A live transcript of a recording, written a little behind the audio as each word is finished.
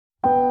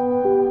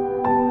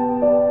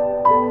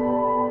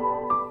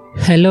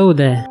Hello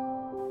there.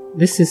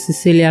 This is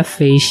Cecilia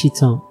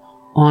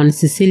on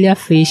Cecilia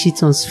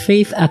Faye's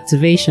Faith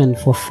Activation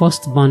for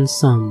Firstborn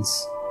Sons.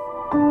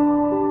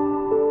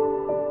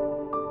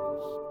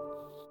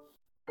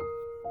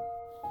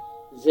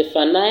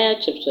 Zephaniah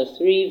chapter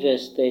 3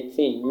 verse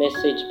 13,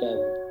 Message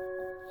Bible.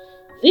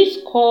 These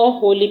core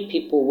holy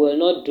people will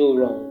not do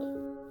wrong.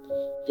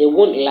 They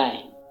won't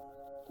lie,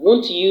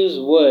 won't use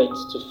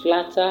words to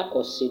flatter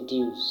or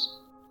seduce.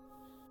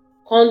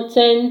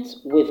 Content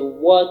with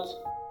what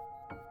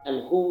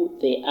and who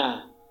they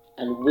are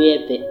and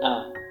where they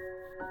are.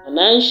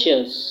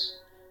 Unanxious,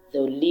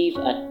 they'll live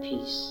at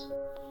peace.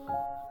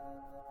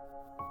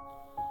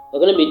 We're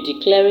going to be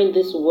declaring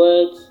these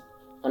words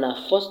on our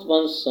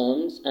firstborn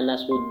sons, and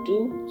as we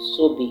do,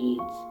 so be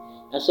it.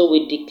 And so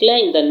we declare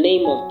in the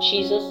name of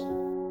Jesus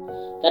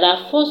that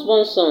our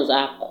firstborn sons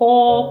are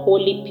core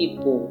holy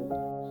people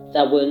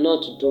that will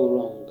not do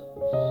wrong.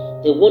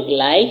 They won't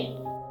lie.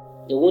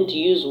 They won't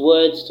use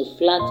words to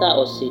flatter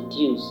or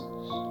seduce.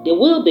 They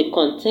will be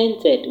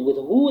contented with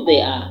who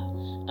they are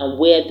and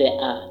where they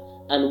are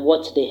and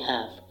what they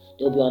have.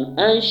 They will be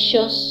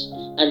unanxious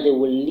and they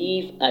will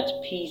live at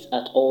peace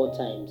at all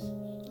times.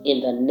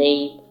 In the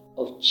name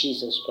of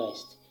Jesus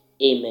Christ.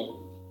 Amen.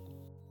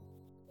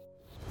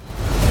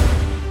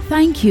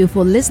 Thank you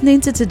for listening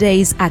to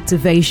today's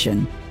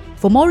activation.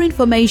 For more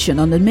information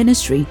on the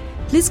ministry,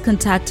 please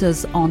contact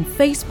us on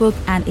Facebook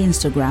and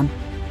Instagram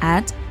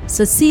at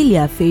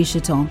Cecilia Faye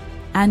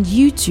and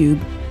YouTube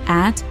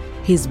at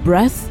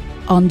 _Cecilia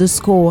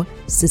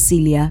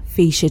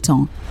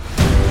Faye.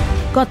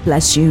 God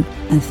bless you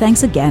and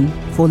thanks again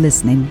for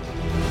listening.